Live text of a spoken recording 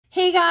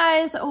Hey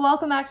guys,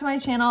 welcome back to my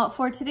channel.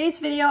 For today's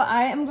video,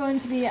 I am going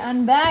to be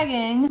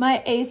unbagging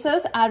my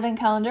ASOS advent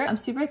calendar. I'm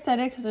super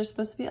excited because there's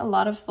supposed to be a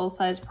lot of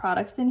full-size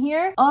products in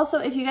here. Also,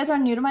 if you guys are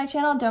new to my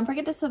channel, don't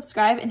forget to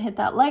subscribe and hit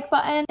that like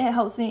button. It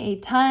helps me a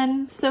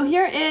ton. So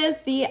here is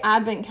the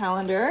advent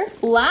calendar.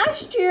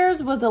 Last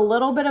year's was a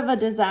little bit of a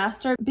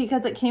disaster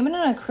because it came in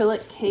an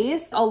acrylic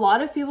case. A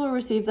lot of people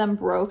received them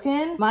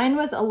broken. Mine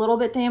was a little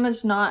bit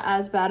damaged, not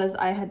as bad as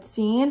I had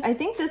seen. I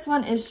think this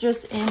one is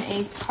just in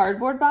a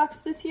cardboard box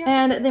this year.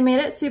 And they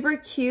made it super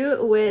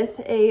cute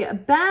with a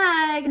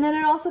bag. And then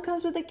it also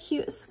comes with a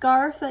cute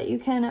scarf that you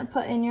can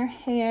put in your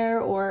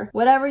hair or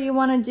whatever you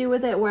want to do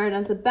with it. Wear it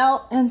as a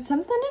belt. And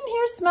something in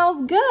here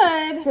smells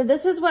good. So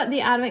this is what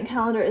the advent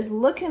calendar is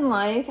looking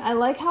like. I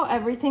like how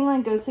everything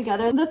like goes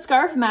together. The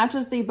scarf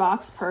matches the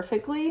box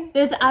perfectly.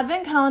 This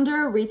advent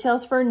calendar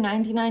retails for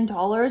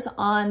 $99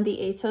 on the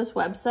ASOS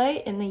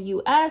website in the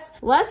US.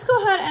 Let's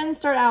go ahead and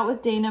start out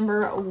with day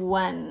number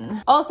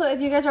 1. Also, if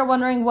you guys are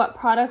wondering what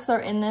products are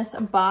in this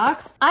box,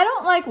 I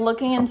don't like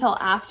looking until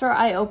after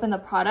I open the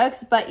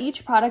products, but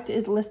each product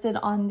is listed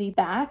on the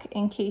back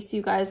in case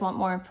you guys want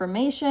more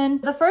information.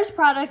 The first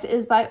product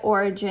is by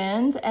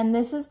Origins, and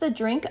this is the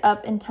Drink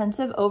Up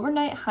Intensive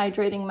Overnight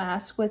Hydrating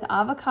Mask with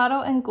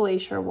avocado and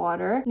glacier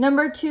water.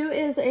 Number 2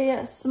 is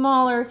a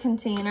smaller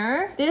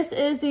container. This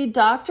is the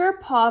Dr.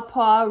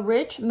 Pawpaw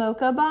Rich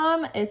Mocha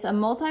Balm. It's a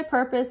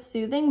multi-purpose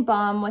soothing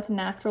balm with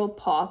natural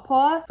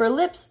pawpaw for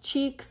lips,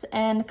 cheeks,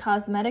 and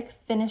cosmetic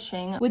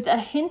finishing with a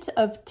hint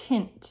of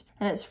tint.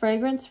 And it's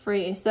fragrance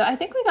free. So I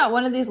think we got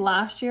one of these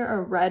last year, a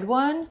red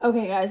one.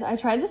 Okay guys, I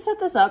tried to set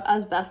this up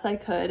as best I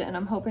could and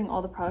I'm hoping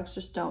all the products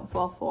just don't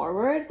fall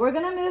forward. We're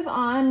gonna move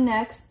on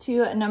next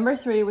to number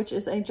 3, which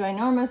is a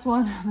ginormous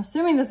one. I'm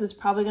assuming this is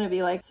probably gonna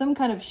be like some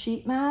kind of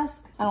sheet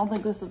mask. I don't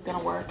think this is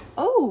gonna work.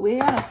 Oh, we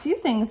got a few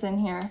things in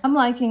here. I'm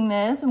liking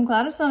this. I'm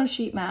glad it's not a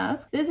sheet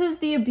mask. This is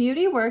the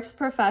Beauty Works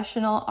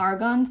Professional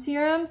Argan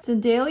Serum. It's a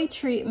daily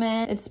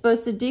treatment. It's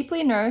supposed to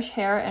deeply nourish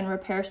hair and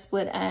repair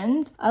split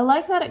ends. I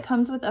like that it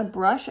comes with a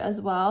brush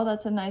as well.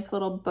 That's a nice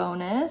little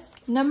bonus.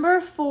 Number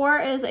 4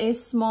 is a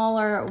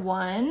smaller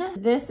one.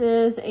 This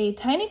is a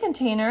tiny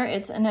container.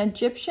 It's an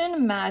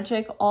Egyptian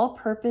Magic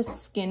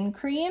all-purpose skin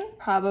cream,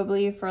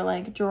 probably for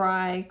like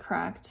dry,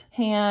 cracked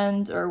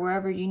hands or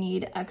wherever you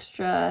need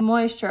extra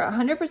moisture.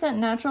 100%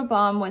 natural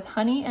balm with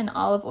honey and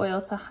olive oil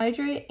to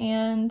hydrate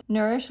and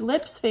nourish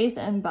lips, face,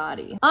 and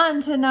body. On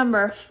to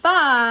number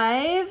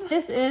 5.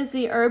 This is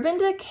the Urban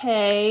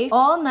Decay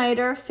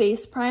All-Nighter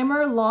Face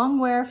Primer Long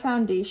Wear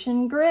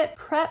Foundation Grip.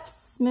 Preps,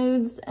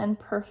 smooths, and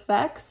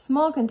perfects.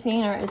 Small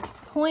container. It's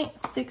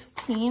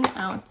 0.16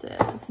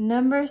 ounces.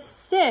 Number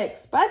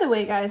 6. By the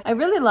way, guys, I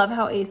really love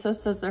how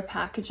ASOS does their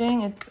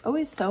packaging. It's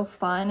always so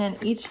fun,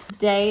 and each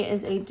day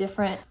is a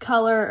different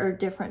color or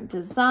different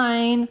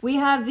design. We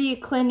have the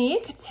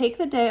Clinique Take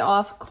the Day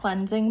Off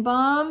Cleansing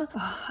Balm.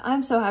 Oh,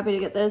 I'm so happy to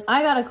get this.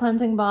 I got a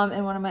cleansing balm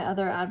in one of my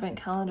other advent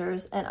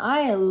calendars, and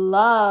I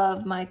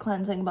love my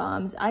cleansing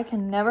balms. I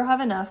can never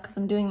have enough because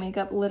I'm doing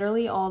makeup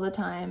literally all the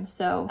time,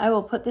 so I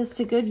will put this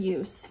to good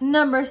use.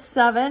 Number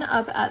 7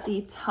 up at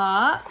the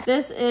top.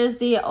 This is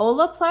the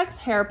Olaplex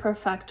Hair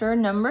Perfector.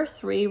 Number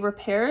 3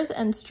 repairs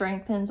and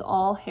strengthens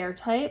all hair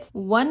types.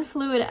 1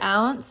 fluid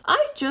ounce.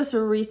 I just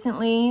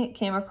recently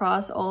came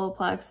across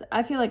Olaplex.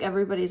 I feel like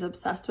everybody's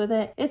obsessed with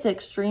it. It's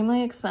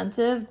extremely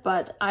expensive,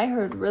 but I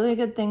heard really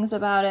good things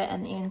about it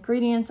and the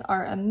ingredients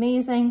are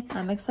amazing.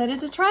 I'm excited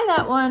to try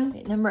that one.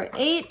 Okay, number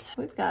 8,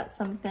 we've got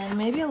something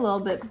maybe a little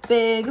bit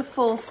big,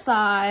 full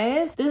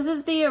size. This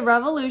is the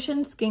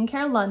Revolution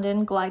Skincare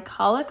London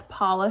Glycolic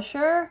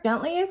Polisher.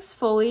 Gently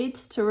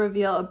exfoliates to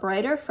reveal a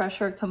brighter,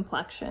 fresher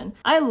complexion.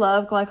 I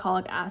love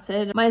glycolic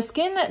acid. My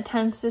skin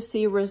tends to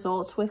see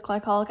results with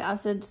glycolic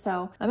acid,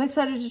 so I'm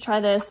excited to try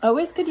this.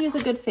 Always could use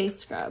a good face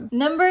scrub.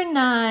 Number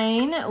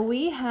 9,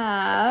 we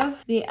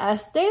have the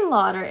Estee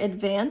Lauder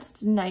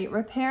Advanced Night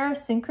Repair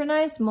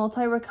Synchronized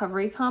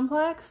Multi-Recovery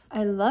Complex.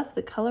 I love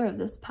the color of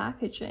this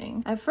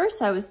packaging. At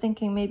first I was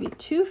thinking maybe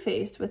Too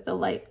Faced with the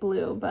light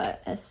blue,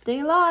 but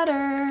Estee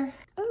Lauder.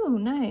 Oh,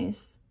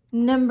 nice.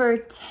 Number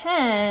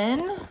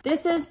 10,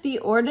 this is the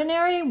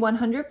Ordinary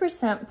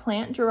 100%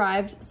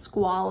 plant-derived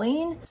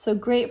squalene. So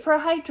great for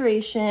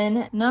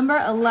hydration. Number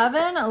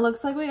 11, it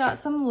looks like we got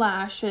some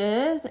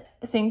lashes.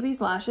 I think these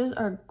lashes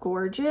are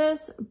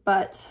gorgeous,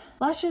 but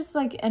lashes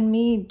like and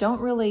me don't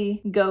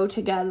really go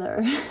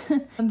together.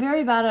 I'm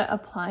very bad at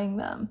applying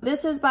them.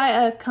 This is by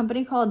a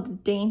company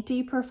called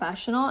Dainty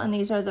Professional, and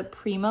these are the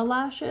Prima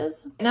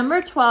lashes.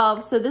 Number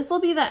 12, so this will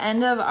be the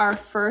end of our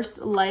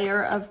first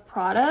layer of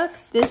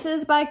products. This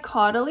is by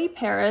Caudalie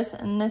Paris,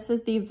 and this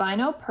is the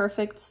Vino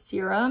Perfect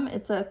Serum.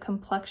 It's a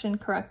complexion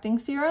correcting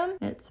serum.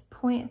 It's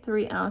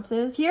 0.3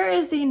 ounces. Here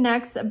is the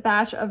next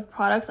batch of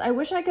products. I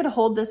wish I could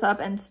hold this up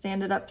and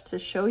stand it up to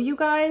show you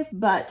guys,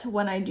 but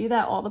when I do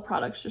that, all the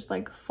products just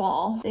like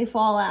fall. They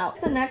fall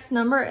out. The next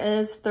number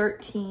is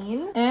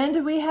 13,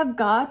 and we have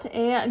got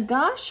a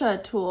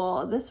Gasha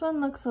tool. This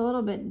one looks a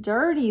little bit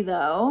dirty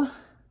though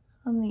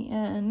on the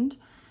end,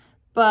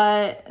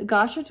 but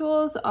Gosha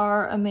tools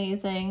are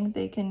amazing.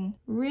 They can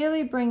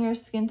really bring your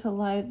skin to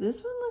life.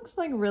 This one looks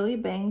like really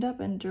banged up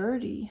and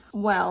dirty.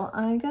 Well,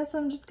 I guess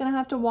I'm just gonna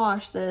have to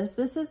wash this.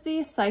 This is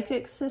the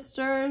Psychic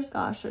Sisters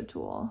Gosha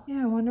tool.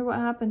 Yeah, I wonder what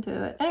happened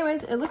to it.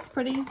 Anyways, it looks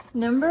pretty.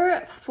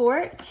 Number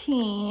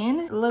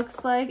 14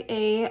 looks like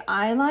a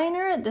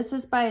eyeliner. This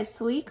is by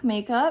Sleek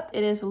Makeup.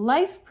 It is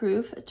life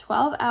proof,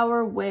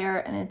 12-hour wear,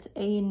 and it's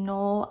a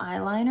null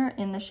eyeliner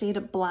in the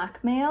shade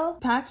Blackmail.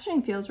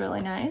 Packaging feels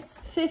really nice.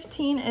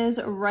 15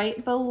 is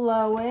right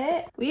below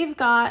it. We've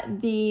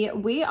got the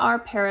We Are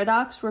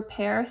Paradox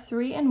Repair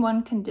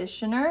 3-in-1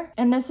 conditioner,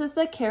 and this is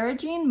the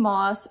Carrageen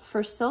Moss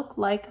for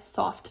silk-like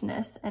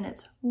softness, and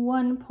it's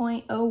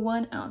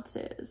 1.01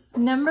 ounces.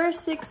 Number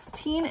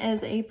 16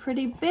 is a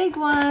pretty big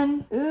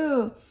one.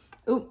 Ooh,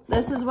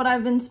 this is what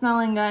I've been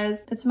smelling,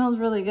 guys. It smells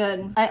really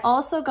good. I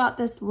also got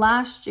this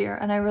last year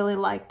and I really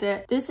liked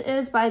it. This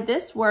is by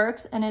This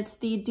Works, and it's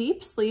the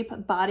Deep Sleep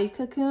Body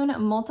Cocoon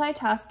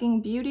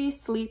Multitasking Beauty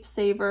Sleep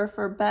Saver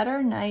for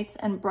better nights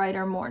and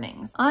brighter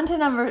mornings. On to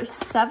number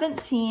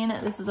 17.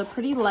 This is a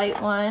pretty light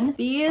one.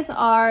 These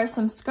are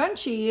some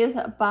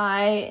scrunchies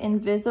by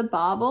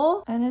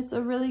Invisibobble, and it's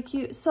a really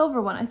cute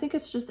silver one. I think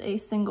it's just a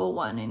single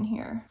one in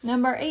here.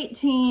 Number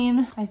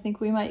 18. I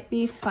think we might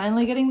be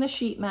finally getting the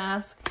sheet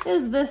mask.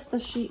 Is this the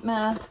sheet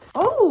mask?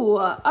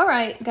 Oh, all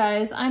right,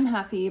 guys, I'm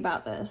happy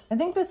about this. I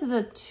think this is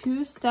a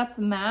 2-step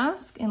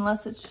mask,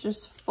 unless it's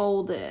just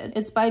folded.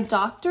 It's by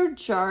Dr.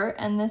 Jart,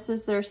 and this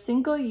is their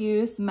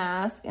single-use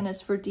mask, and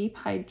it's for deep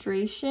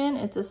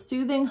hydration. It's a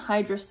soothing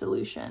hydra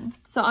solution.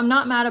 So I'm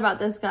not mad about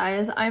this,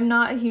 guys. I'm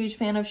not a huge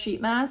fan of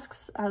sheet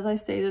masks, as I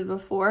stated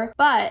before,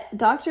 but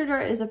Dr.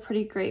 Jart is a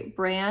pretty great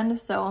brand,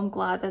 so I'm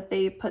glad that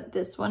they put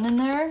this one in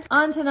there.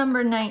 On to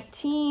number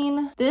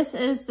 19. This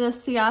is the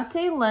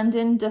Ciate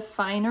London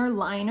Definer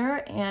Liner,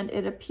 and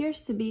it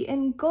appears to be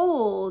in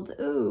gold.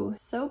 Ooh,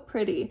 so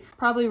pretty.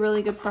 Probably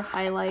really good for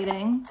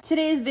highlighting.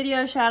 Today's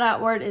video shout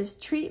out word is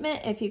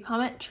treatment. If you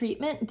comment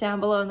treatment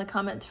down below in the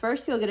comments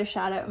first, you'll get a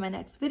shout out in my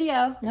next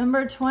video.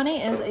 Number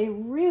 20 is a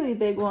really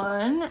big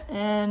one,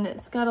 and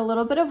it's got a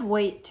little bit of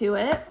weight to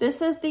it.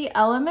 This is the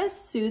Elemis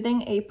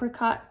Soothing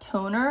Apricot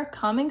Toner,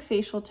 Calming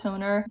Facial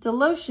Toner. It's a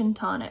lotion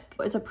tonic.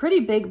 It's a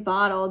pretty big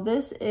bottle.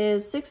 This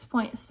is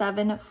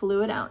 6.7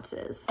 fluid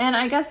ounces. And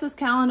I guess this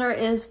calendar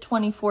is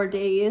 24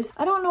 days.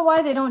 I don't know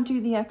why they don't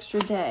do the extra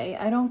day.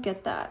 I don't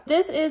get that.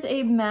 This is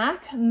a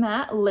MAC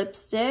matte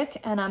lipstick,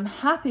 and I'm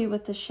happy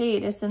with the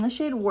shade. It's in the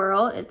shade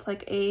Whirl. It's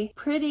like a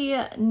pretty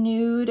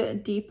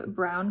nude, deep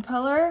brown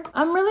color.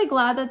 I'm really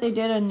glad that they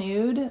did a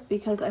nude,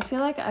 because I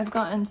feel like I've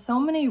gotten so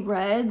many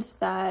reds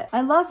that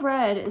I love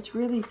red. It's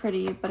really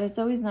pretty, but it's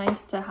always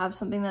nice to have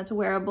something that's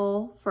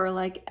wearable for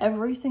like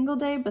every single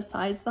day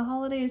besides the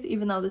holidays,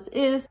 even though this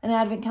is an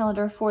advent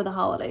calendar for the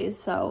holidays.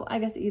 So I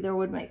guess either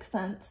would make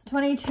sense.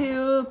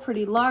 22,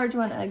 pretty large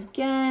one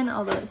again,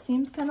 although it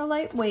seems kind of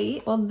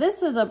lightweight. Well,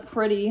 this is a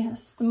pretty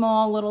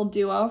small little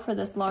duo for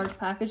this large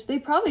package. They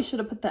probably should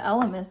have put the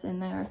Elemis in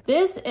there.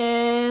 This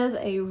is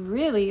a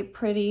really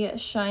pretty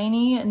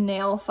shiny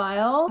nail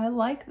file. I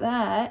like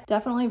that.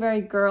 Definitely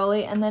very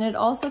girly. And then it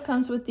also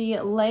comes with the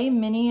Lay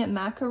Mini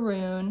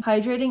Macaroon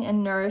Hydrating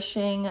and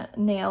Nourishing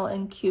Nail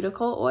and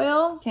Cuticle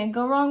Oil. Can't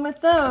go wrong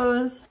with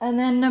those. And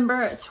then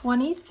number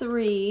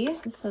 23,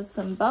 this has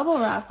some bubble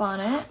wrap on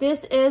it.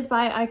 This is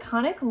by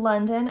Iconic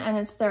London, and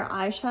it's their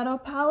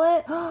eyeshadow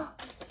palette.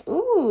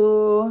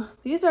 Ooh,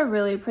 these are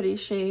really pretty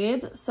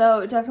shades.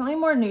 So definitely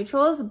more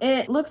neutrals.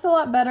 It looks a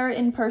lot better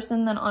in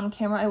person than on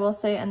camera, I will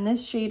say, and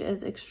this shade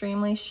is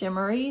extremely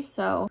shimmery,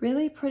 so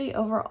really pretty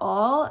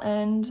overall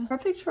and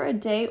perfect for a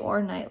day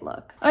or night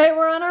look. All right,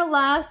 we're on our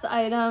last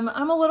item.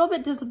 I'm a little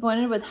bit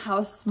disappointed with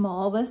how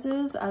small this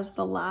is as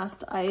the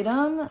last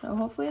item, so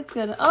hopefully it's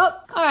good. Oh,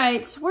 all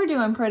right, we're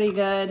doing pretty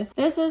good.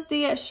 This is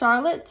the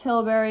Charlotte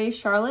Tilbury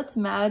Charlotte's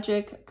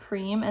Magic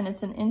Cream, and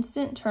it's an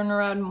instant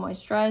turnaround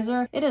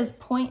moisturizer. It is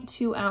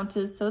 0.2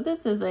 ounces, so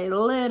this is a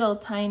little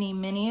tiny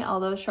mini,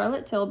 although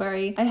Charlotte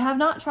Tilbury, I have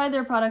not tried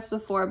their products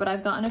before, but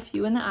I've gotten a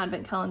few in the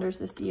advent calendars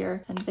this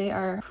year, and they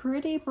are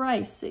pretty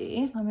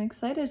pricey. I'm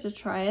excited to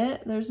try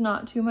it. There's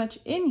not too much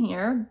in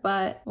here,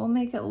 but we'll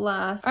make it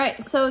last. All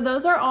right, so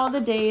those are all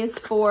the days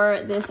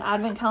for this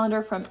advent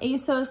calendar from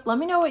ASOS. Let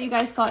me know what you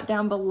guys thought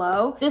down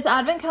below. This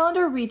advent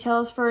calendar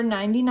retails for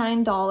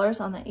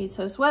 $99 on the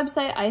ASOS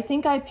website. I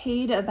think I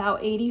paid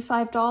about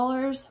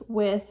 $85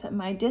 with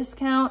my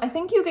discount. I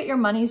think you get your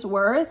money's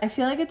worth. I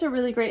feel like it's a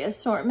really great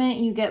assortment.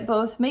 You get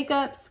both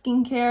makeup,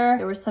 skincare,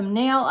 there was some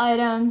nail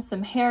items,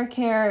 some hair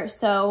care.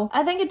 So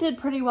I think it did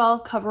pretty well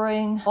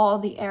covering all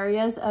the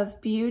areas of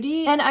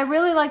beauty. And I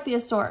really like the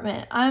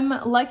assortment. I'm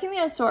liking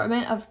the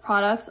assortment of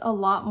products a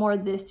lot more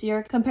this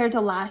year compared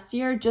to last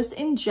year, just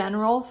in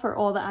general for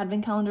all the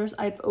advent calendars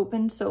I've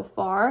opened so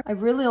far. I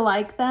really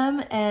like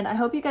them, and I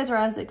hope you guys are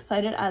as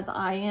excited as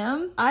I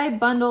am. I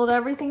bundled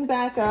everything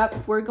back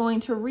up. We're going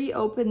to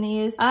reopen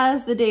these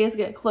as the days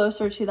get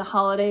closer to the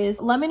holidays.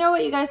 Let me know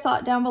what you guys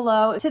thought down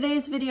below.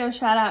 Today's video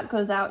shout out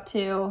goes out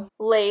to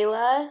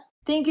Layla,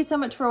 Thank you so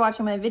much for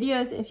watching my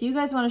videos. If you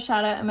guys want a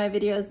shout out in my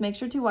videos, make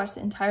sure to watch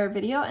the entire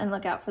video and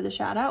look out for the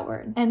shout out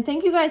word. And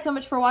thank you guys so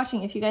much for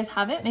watching. If you guys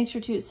haven't, make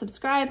sure to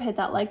subscribe, hit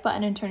that like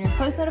button, and turn your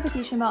post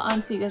notification bell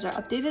on so you guys are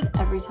updated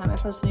every time I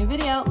post a new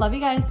video. Love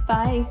you guys.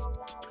 Bye.